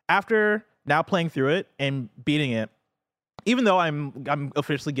 After now playing through it and beating it, even though I'm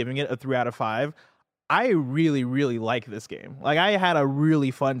officially giving it a 3 out of 5, I really, really like this game. Like I had a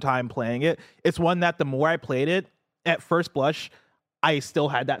really fun time playing it. It's one that the more I played it, at first blush, I still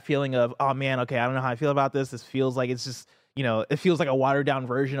had that feeling of, oh man, okay, I don't know how I feel about this. This feels like it's just, it feels like a watered down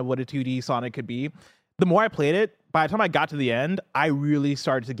version of what a 2D Sonic could be. The more I played it, by the time I got to the end, I really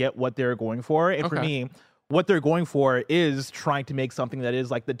started to get what they're going for. And for me, what they're going for is trying to make something that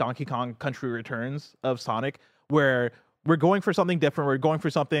is like the Donkey Kong Country Returns of Sonic, where we're going for something different. We're going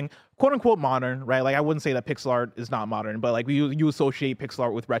for something quote unquote modern, right? Like I wouldn't say that pixel art is not modern, but like you associate pixel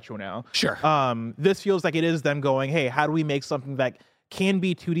art with retro now. Sure. This feels like it is them going, hey, how do we make something that can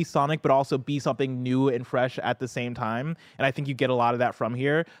be 2D Sonic, but also be something new and fresh at the same time? And I think you get a lot of that from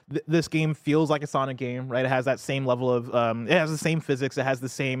here. This game feels like a Sonic game, right? It has that same level of, it has the same physics. It has the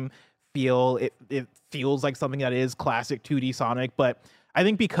same feel. It feels like something that is classic 2D Sonic, but I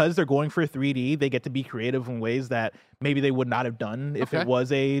think because they're going for 3D, they get to be creative in ways that maybe they would not have done if it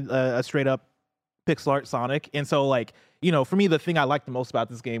was a straight up pixel art Sonic. And so like, for me, the thing I like the most about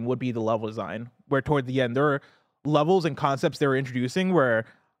this game would be the level design, where toward the end, there are levels and concepts they're introducing where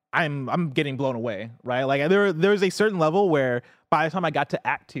I'm getting blown away, right? Like there's a certain level where by the time I got to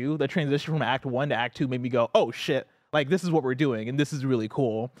Act 2, the transition from Act 1 to Act 2 made me go, oh shit, like this is what we're doing and this is really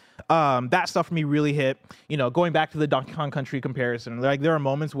cool. That stuff for me really hit. Going back to the Donkey Kong Country comparison, like there are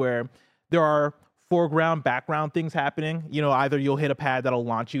moments where there are foreground, background things happening. Either you'll hit a pad that'll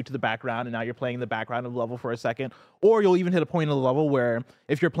launch you to the background and now you're playing the background of the level for a second, or you'll even hit a point in the level where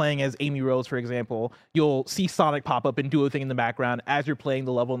if you're playing as Amy Rose, for example, you'll see Sonic pop up and do a thing in the background as you're playing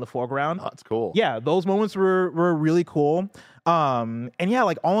the level in the foreground. Oh, that's cool. Yeah, those moments were really cool. And yeah,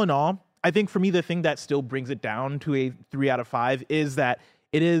 like all in all, I think for me, the thing that still brings it down to a 3 out of 5 is that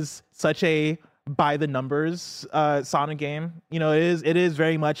it is such a by the numbers Sonic game. It is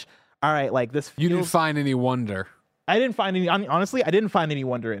very much, all right, like this feels... You didn't find any wonder. I didn't find any, honestly, I didn't find any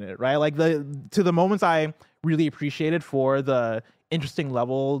wonder in it, right? Like to the moments I really appreciated for the interesting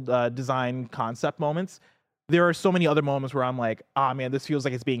level design concept moments, there are so many other moments where I'm like, ah, man, this feels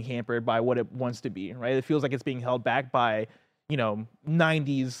like it's being hampered by what it wants to be, right? It feels like it's being held back by,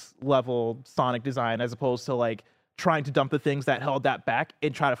 90s level Sonic design, as opposed to like trying to dump the things that held that back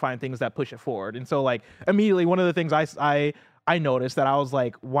and try to find things that push it forward. And so like immediately one of the things I noticed that I was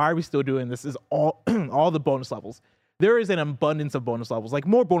like, why are we still doing this, is all the bonus levels. There is an abundance of bonus levels, like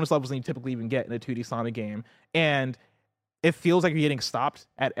more bonus levels than you typically even get in a 2D Sonic game. And it feels like you're getting stopped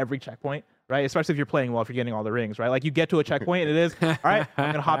at every checkpoint, right? Especially if you're playing well, if you're getting all the rings, right? Like you get to a checkpoint and it is, all right, I'm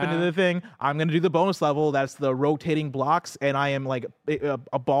going to hop into the thing. I'm going to do the bonus level. That's the rotating blocks. And I am like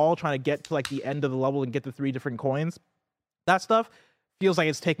a ball trying to get to like the end of the level and get the 3 different coins. That stuff feels like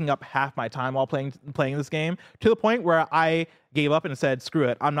it's taking up half my time while playing this game, to the point where I gave up and said, screw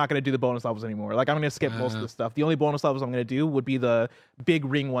it, I'm not going to do the bonus levels anymore. Like I'm going to skip most of the stuff. The only bonus levels I'm going to do would be the big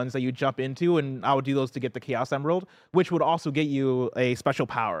ring ones that you jump into, and I would do those to get the Chaos Emerald, which would also get you a special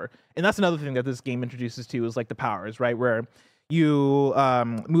power. And that's another thing that this game introduces to, is like the powers, right? Where you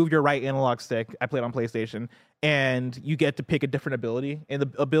move your right analog stick. I played on PlayStation, and you get to pick a different ability. And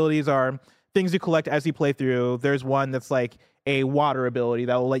the abilities are things you collect as you play through. There's one that's like a water ability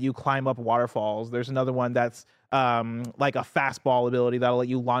that will let you climb up waterfalls. There's another one that's like a fastball ability that'll let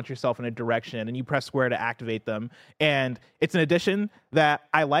you launch yourself in a direction, and you press square to activate them. And it's an addition that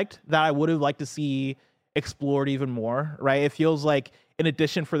I liked, that I would have liked to see explored even more, right? It feels like an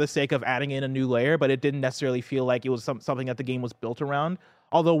addition for the sake of adding in a new layer, but it didn't necessarily feel like it was something that the game was built around.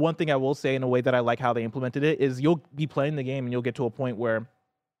 Although one thing I will say in a way that I like how they implemented it is you'll be playing the game and you'll get to a point where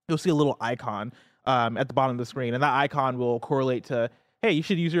you'll see a little icon at the bottom of the screen, and that icon will correlate to, hey, you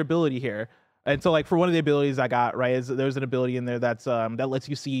should use your ability here. And so, like, for one of the abilities I got, right, is there's an ability in there that's that lets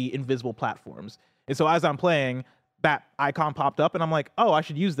you see invisible platforms. And so as I'm playing, that icon popped up, and I'm like, oh, I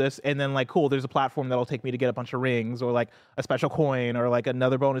should use this. And then, like, cool, there's a platform that'll take me to get a bunch of rings or, like, a special coin or, like,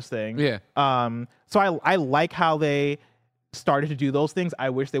 another bonus thing. Yeah. So I like how they started to do those things.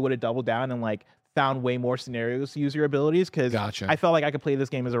 I wish they would have doubled down and, like, found way more scenarios to use your abilities, because Gotcha. I felt like I could play this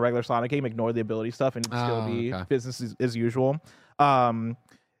game as a regular Sonic game, ignore the ability stuff, and still be business as usual. In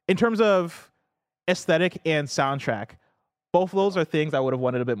terms of aesthetic and soundtrack, both of those are things I would have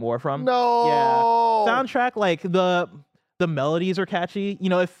wanted a bit more from. No. Yeah. Soundtrack, like the melodies are catchy. You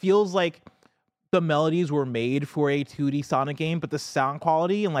know, it feels like the melodies were made for a 2D Sonic game, but the sound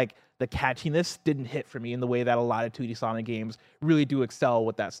quality and like the catchiness didn't hit for me in the way that a lot of 2D Sonic games really do excel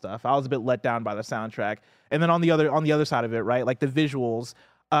with that stuff. I was a bit let down by the soundtrack. And then on the other side of it, right, like the visuals,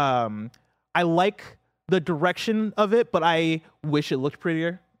 I like the direction of it, but I wish it looked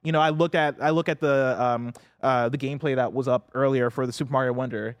prettier. You know, I look at the gameplay that was up earlier for the Super Mario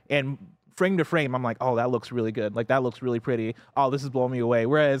Wonder, and frame to frame, I'm like, oh, that looks really good. Like, that looks really pretty. Oh, this is blowing me away.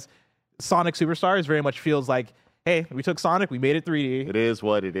 Whereas Sonic Superstars very much feels like, hey, we took Sonic, we made it 3D. It is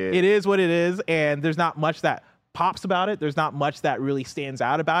what it is. It is what it is, and there's not much that pops about it. There's not much that really stands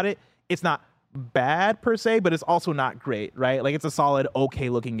out about it. It's not bad per se, but it's also not great, right? Like, it's a solid, okay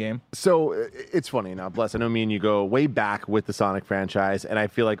looking game. So it's funny now, Bless. I know me and you go way back with the Sonic franchise, and I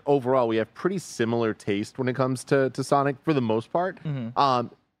feel like overall we have pretty similar taste when it comes to Sonic for the most part. Mm-hmm.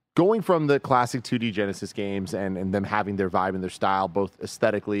 Going from the classic 2D Genesis games and them having their vibe and their style, both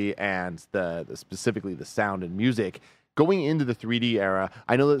aesthetically and the specifically the sound and music, going into the 3D era,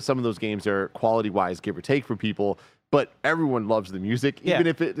 I know that some of those games are quality-wise give or take for people, but everyone loves the music, even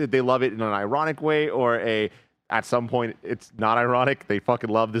if they love it in an ironic way or at some point it's not ironic. They fucking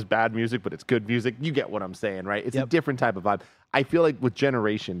love this bad music, but it's good music. You get what I'm saying, right? It's a different type of vibe. I feel like with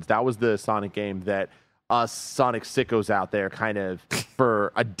Generations, that was the Sonic game that us Sonic sickos out there kind of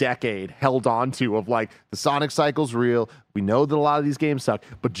for a decade held on to, of like, the Sonic cycle's real. We know that a lot of these games suck,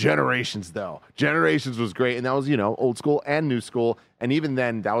 but Generations was great. And that was, you know, old school and new school. And even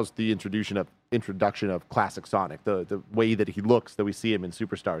then, that was the introduction of classic Sonic, the way that he looks, that we see him in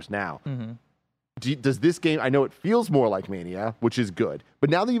Superstars now. Mm-hmm. Does this game, I know it feels more like Mania, which is good, but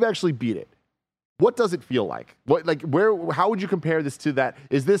now that you've actually beat it, what does it feel like? How would you compare this to that?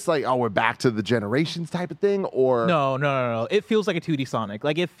 Is this like, oh, we're back to the Generations type of thing, or? No. It feels like a 2D Sonic.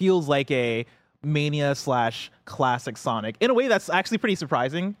 Like, it feels like a Mania / classic Sonic in a way that's actually pretty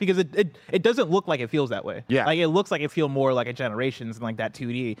surprising, because it doesn't look like it feels that way. Yeah. Like, it looks like it feels more like a Generations and like that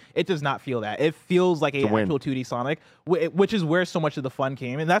 2D. It does not feel that. It feels like a actual 2D Sonic, which is where so much of the fun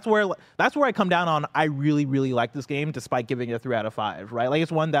came. And that's where I come down on, I really, really like this game despite giving it a 3 out of 5, right? Like,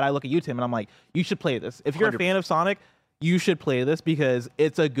 it's one that I look at you, Tim, and I'm like, you should play this. If you're 100%. A fan of Sonic, you should play this, because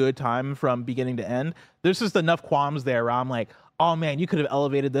it's a good time from beginning to end. There's just enough qualms there where I'm like, oh man, you could have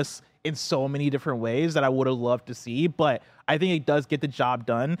elevated this in so many different ways that I would have loved to see, but I think it does get the job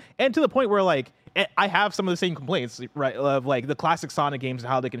done. And to the point where, like, I have some of the same complaints, right, of like the classic Sonic games and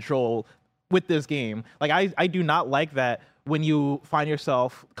how they control with this game. Like, I do not like that when you find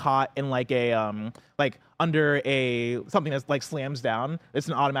yourself caught in like a like under something that's like slams down, it's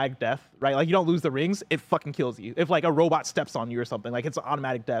an automatic death, right? Like, you don't lose the rings, it fucking kills you. If like a robot steps on you or something, like, it's an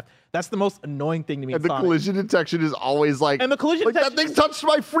automatic death. That's the most annoying thing to me. And the collision detection is always like, and the collision detection, that thing touched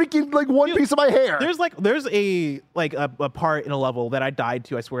my freaking like one piece of my hair. There's a part in a level that I died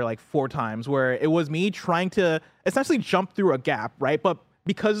to, I swear, like 4 times, where it was me trying to essentially jump through a gap, right? But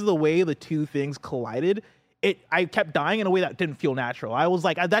because of the way the two things collided, I kept dying in a way that didn't feel natural. I was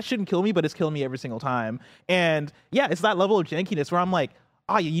like, that shouldn't kill me, but it's killing me every single time. And yeah, it's that level of jankiness where I'm like,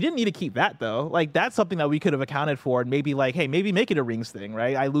 you didn't need to keep that though. Like, that's something that we could have accounted for, and maybe like, hey, maybe make it a rings thing,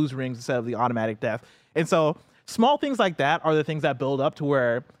 right? I lose rings instead of the automatic death. And so small things like that are the things that build up to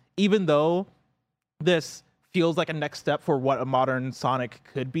where, even though this feels like a next step for what a modern Sonic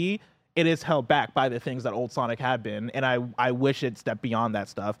could be, it is held back by the things that old Sonic had been. And I wish it stepped beyond that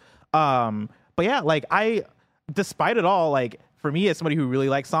stuff. But yeah, like, despite it all, like for me as somebody who really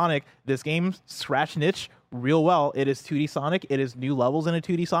likes Sonic, this game scratched an itch real well. It is 2D Sonic. It is new levels in a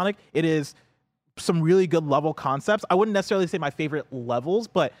 2D Sonic. It is some really good level concepts. I wouldn't necessarily say my favorite levels,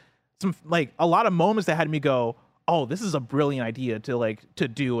 but some like a lot of moments that had me go, oh, this is a brilliant idea to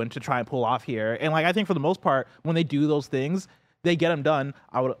do and to try and pull off here. And like I think for the most part, when they do those things, they get them done.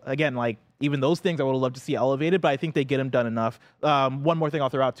 I would again like even those things I would have loved to see elevated, but I think they get them done enough. One more thing I'll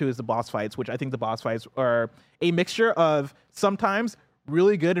throw out too is the boss fights, which I think the boss fights are a mixture of sometimes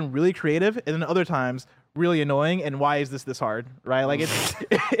really good and really creative, and then other times really annoying. And why is this hard, right? Like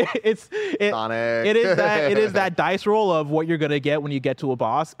Sonic. it is that dice roll of what you're gonna get when you get to a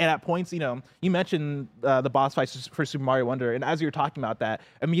boss. And at points, you mentioned the boss fights for Super Mario Wonder, and as you were talking about that,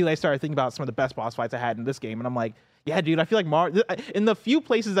 immediately I started thinking about some of the best boss fights I had in this game, and I'm like, yeah, dude, I feel like Mario. In the few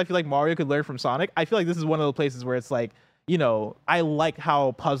places I feel like Mario could learn from Sonic, I feel like this is one of the places where it's like, I like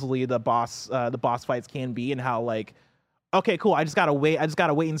how puzzly the boss fights can be, and how like, okay, cool, I just gotta wait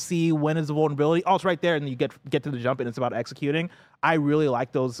and see when is the vulnerability. Oh, it's right there, and you get to the jump, and it's about executing. I really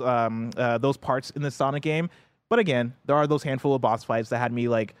like those parts in the Sonic game. But again, there are those handful of boss fights that had me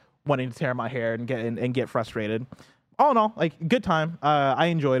like wanting to tear my hair and get frustrated. All in all, like good time. I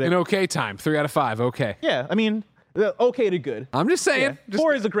enjoyed it. An okay time. 3 out of 5. Okay. Yeah, I mean. Okay to good. I'm just saying. Yeah.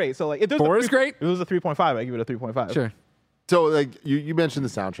 4 is a great. So like, if 4 is great. If it was a 3.5, I give it a 3.5. Sure. So like you mentioned the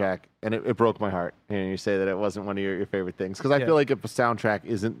soundtrack, and it broke my heart. And you say that it wasn't one of your favorite things, because I feel like if a soundtrack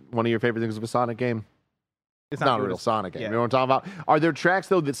isn't one of your favorite things of a Sonic game, it's not a real Sonic game. Yeah. You know what I'm talking about? Are there tracks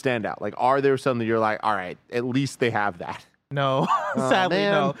though that stand out? Like, are there some that you're like, all right, at least they have that? No, sadly,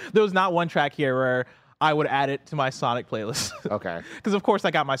 no. There was not one track here where I would add it to my Sonic playlist. Okay. Because of course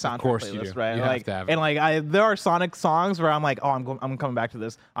I got my soundtrack playlist, right? You have to have it. And like there are Sonic songs where I'm like, oh, I'm coming back to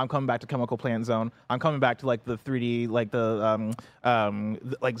this. I'm coming back to Chemical Plant Zone. I'm coming back to like the 3D, like the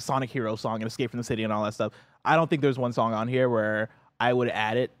like Sonic Hero song and Escape from the City and all that stuff. I don't think there's one song on here where I would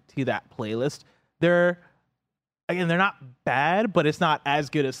add it to that playlist. They're not bad, but it's not as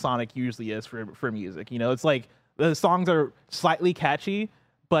good as Sonic usually is for music. It's like the songs are slightly catchy,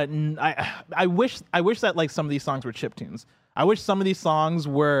 but I wish that like some of these songs were chiptunes. I wish some of these songs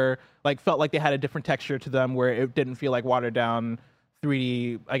were like felt like they had a different texture to them, where it didn't feel like watered down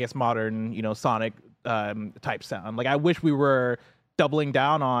 3D, I guess modern, Sonic type sound. Like I wish we were doubling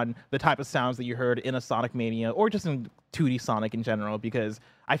down on the type of sounds that you heard in a Sonic Mania or just in 2D Sonic in general, because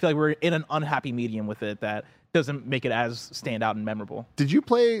I feel like we're in an unhappy medium with it that doesn't make it as stand out and memorable. Did you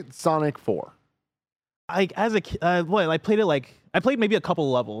play Sonic 4? Like as a kid, I played maybe a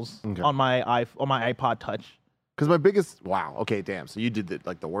couple levels on my iPod Touch. Because my biggest okay, damn. So you did it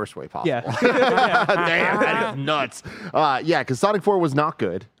like the worst way possible. Yeah, damn, that is nuts. Because Sonic 4 was not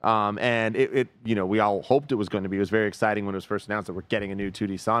good. And it we all hoped it was going to be. It was very exciting when it was first announced that we're getting a new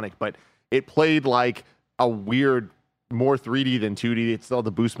 2D Sonic, but it played like a weird, more 3D than 2D. It's still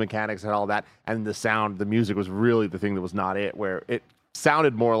the boost mechanics and all that, and the music was really the thing that was not it. Where it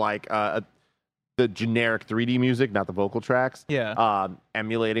sounded more like the generic 3D music, not the vocal tracks. Yeah.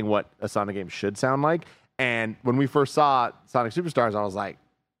 Emulating what a Sonic game should sound like. And when we first saw Sonic Superstars, I was like,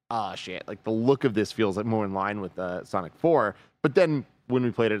 oh shit, like the look of this feels like more in line with Sonic 4. But then when we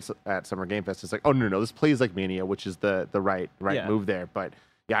played it at Summer Game Fest, it's like, oh no, this plays like Mania, which is the right move there. But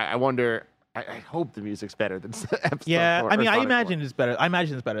yeah, I wonder. I hope the music's better than episode 4. I mean, I Sonic imagine 4. it's better. I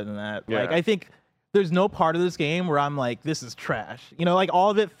imagine it's better than that. Yeah. Like I think there's no part of this game where I'm like, this is trash. Like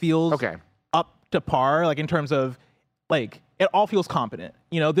all of it feels up to par. Like in terms of like it all feels competent.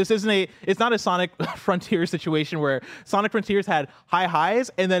 This isn't it's not a Sonic Frontiers situation where Sonic Frontiers had high highs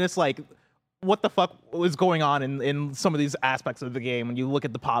and then it's like, what the fuck was going on in some of these aspects of the game when you look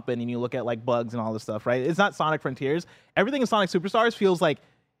at the pop-in and you look at like bugs and all this stuff, right? It's not Sonic Frontiers. Everything in Sonic Superstars feels like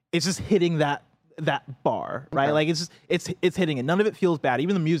it's just hitting that bar, right? Okay. Like it's hitting it. None of it feels bad.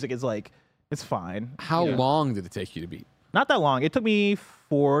 Even the music is like, it's fine. How long did it take you to beat? Not that long. It took me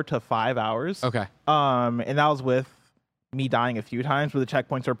 4 to 5 hours. Okay. And that was with me dying a few times, where the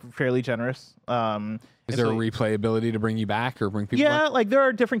checkpoints are fairly generous. Is there a replayability to bring you back or bring people back? Yeah, like there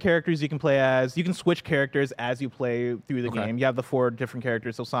are different characters you can play as. You can switch characters as you play through the game. You have the 4 different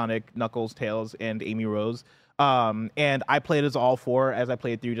characters, so Sonic, Knuckles, Tails, and Amy Rose. And I played as all 4 as I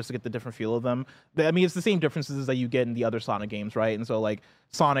played through just to get the different feel of them. I mean, it's the same differences that you get in the other Sonic games, right? And so like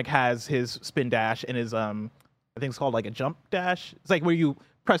Sonic has his spin dash and his I think it's called like a jump dash. It's like where you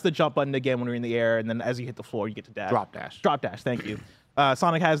press the jump button again when you're in the air, and then as you hit the floor, you get to dash. Drop dash. Drop dash, thank you.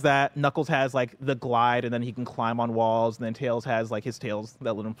 Sonic has that. Knuckles has like the glide, and then he can climb on walls. And then Tails has like his tails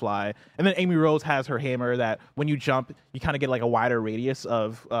that let him fly. And then Amy Rose has her hammer that when you jump, you kind of get like a wider radius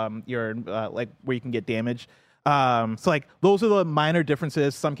of your like where you can get damage. So like those are the minor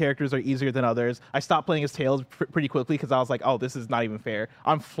differences. Some characters are easier than others. I stopped playing as Tails pretty quickly because I was like, oh, this is not even fair.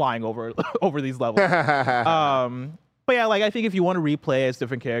 I'm flying over these levels. But yeah, like I think if you want to replay as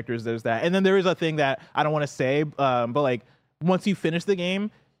different characters, there's that. And then there is a thing that I don't want to say, but like once you finish the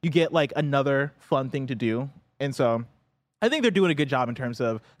game, you get like another fun thing to do. And so I think they're doing a good job in terms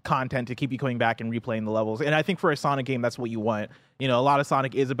of content to keep you coming back and replaying the levels. And I think for a Sonic game, that's what you want. You know, a lot of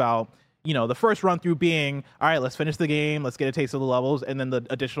Sonic is about, you know, the first run through being, all right, let's finish the game, let's get a taste of the levels. And then the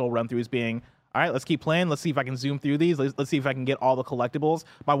additional run throughs being, all right, let's keep playing. Let's see if I can zoom through these. Let's see if I can get all the collectibles.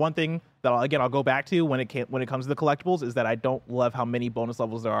 My one thing that I'll go back to when it comes to the collectibles is that I don't love how many bonus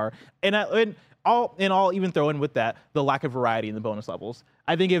levels there are. And I'll even throw in with that the lack of variety in the bonus levels.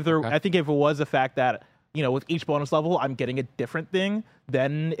 I think if it was the fact that, you know, with each bonus level I'm getting a different thing,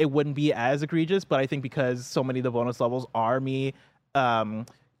 then it wouldn't be as egregious. But I think because so many of the bonus levels are me,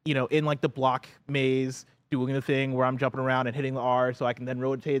 you know, in like the block maze, doing the thing where I'm jumping around and hitting the R so I can then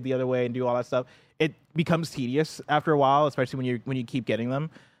rotate the other way and do all that stuff, it becomes tedious after a while, especially when you keep getting them.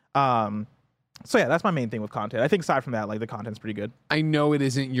 So yeah, that's my main thing with content. I think aside from that, like the content's pretty good. I know it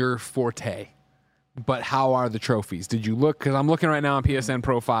isn't your forte, but how are the trophies? Did you look? Because I'm looking right now on PSN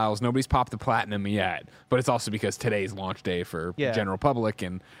profiles. Nobody's popped the platinum yet, but it's also because today's launch day for general public,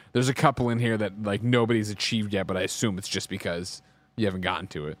 and there's a couple in here that like nobody's achieved yet, but I assume it's just because you haven't gotten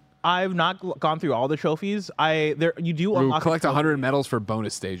to it. I've not gone through all the trophies. You do unlock collect 100 medals for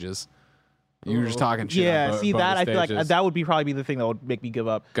bonus stages. You were just talking shit. Yeah, see that I feel like that would probably be the thing that would make me give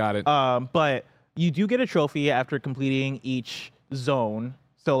up. Got it. But you do get a trophy after completing each zone.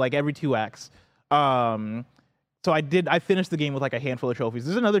 So like every 2x. So I finished the game with like a handful of trophies.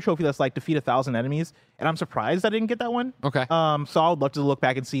 There's another trophy that's like defeat 1,000 enemies, and I'm surprised I didn't get that one. Okay. So I would love to look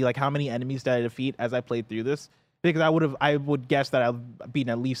back and see like how many enemies did I defeat as I played through this. Because I would guess that I've beaten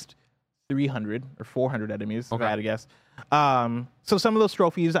at least 300 or 400 enemies, if I had to guess. So some of those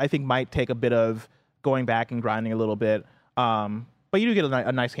trophies I think might take a bit of going back and grinding a little bit. But you do get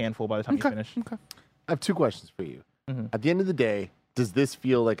a nice handful by the time you finish. Okay. I have two questions for you. Mm-hmm. At the end of the day, does this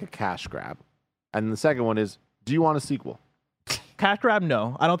feel like a cash grab? And the second one is, do you want a sequel? Cash grab?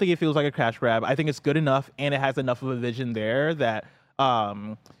 No. I don't think it feels like a cash grab. I think it's good enough, and it has enough of a vision there that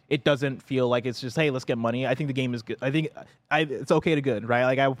it doesn't feel like it's just, hey, let's get money. I think the game is good. I think it's okay to good, right?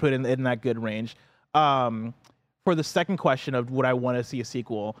 Like I would put it in that good range. For the second question of would I want to see a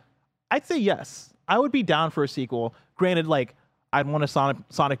sequel, I'd say yes. I would be down for a sequel. Granted, like I'd want a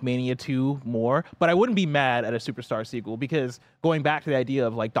Sonic Mania 2 more, but I wouldn't be mad at a Superstar sequel because going back to the idea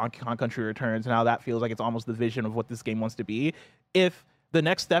of like Donkey Kong Country Returns and how that feels like it's almost the vision of what this game wants to be. If the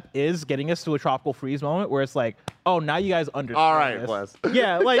next step is getting us to a tropical freeze moment where it's like, oh, now you guys understand. All right, this. Wes.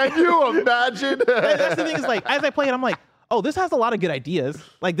 Yeah, like can you imagine? That's the thing is like as I play it, I'm like, oh, this has a lot of good ideas.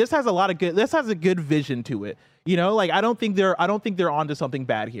 Like this has a good vision to it. You know, like I don't think they're onto something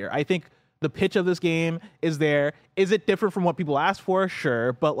bad here. I think the pitch of this game is there. Is it different from what people asked for?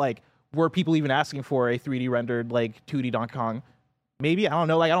 Sure, but like, were people even asking for a 3D rendered like 2D Donkey Kong? Maybe, I don't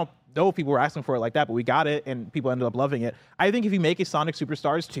know. Like I don't know if people were asking for it like that, but we got it and people ended up loving it. I think if you make a Sonic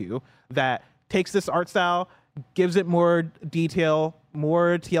Superstars 2 that takes this art style, gives it more detail,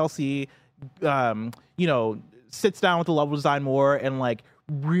 more TLC, you know, sits down with the level design more and like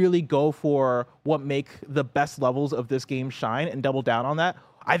really go for what make the best levels of this game shine and double down on that,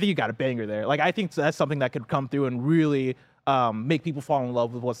 I think you got a banger there. Like I think that's something that could come through and really make people fall in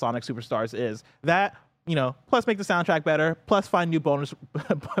love with what Sonic Superstars is. That, you know, plus make the soundtrack better, plus find new bonus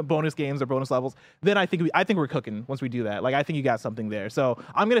games or bonus levels. Then I think we're cooking once we do that. Like I think you got something there. So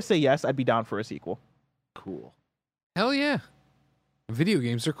I'm gonna say yes. I'd be down for a sequel. Cool. Hell yeah. Video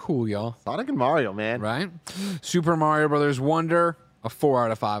games are cool, y'all. Sonic and Mario, man. Right? Super Mario Brothers Wonder, a 4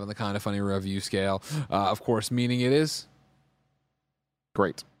 out of 5 on the Kind of Funny review scale. Of course, meaning it is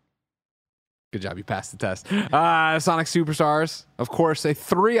great. Good job, you passed the test. Sonic Superstars, of course, a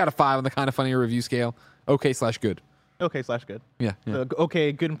 3 out of 5 on the Kind of Funny review scale. Okay/good. Okay/good. Yeah.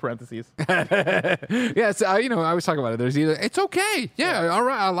 Okay, good in parentheses. Yeah, so, you know, I always talk about it. There's either it's okay, yeah, all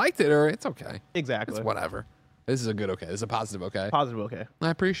right, I liked it, or it's okay. Exactly. It's whatever. This is a good okay. This is a positive okay. Positive okay. I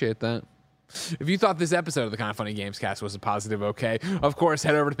appreciate that. If you thought this episode of the Kind of Funny Gamescast was a positive okay, of course,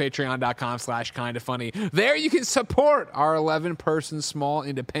 head over to patreon.com/kindafunny. There you can support our 11-person small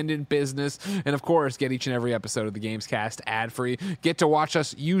independent business. And of course, get each and every episode of the Gamescast ad-free. Get to watch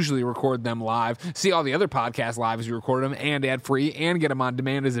us usually record them live. See all the other podcasts live as we record them and ad-free, and get them on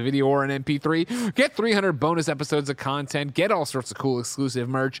demand as a video or an MP3. Get 300 bonus episodes of content. Get all sorts of cool exclusive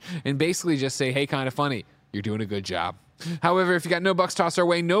merch. And basically just say, hey, Kind of Funny, you're doing a good job. However, if you got no bucks tossed our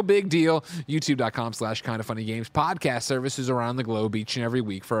way, no big deal. YouTube.com/KindaFunnyGames podcast services around the globe each and every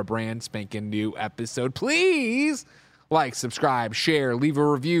week for a brand spanking new episode. Please like, subscribe, share, leave a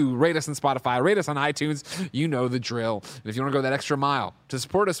review, rate us on Spotify, rate us on iTunes. You know the drill. And if you want to go that extra mile to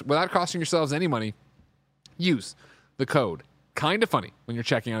support us without costing yourselves any money, use the code Kinda Funny when you're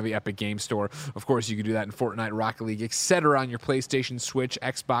checking out the Epic Games Store. Of course, you can do that in Fortnite, Rocket League, etc. on your PlayStation, Switch,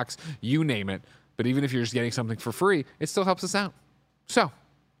 Xbox, you name it. But even if you're just getting something for free, it still helps us out. So,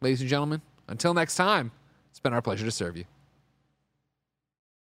 ladies and gentlemen, until next time, it's been our pleasure to serve you.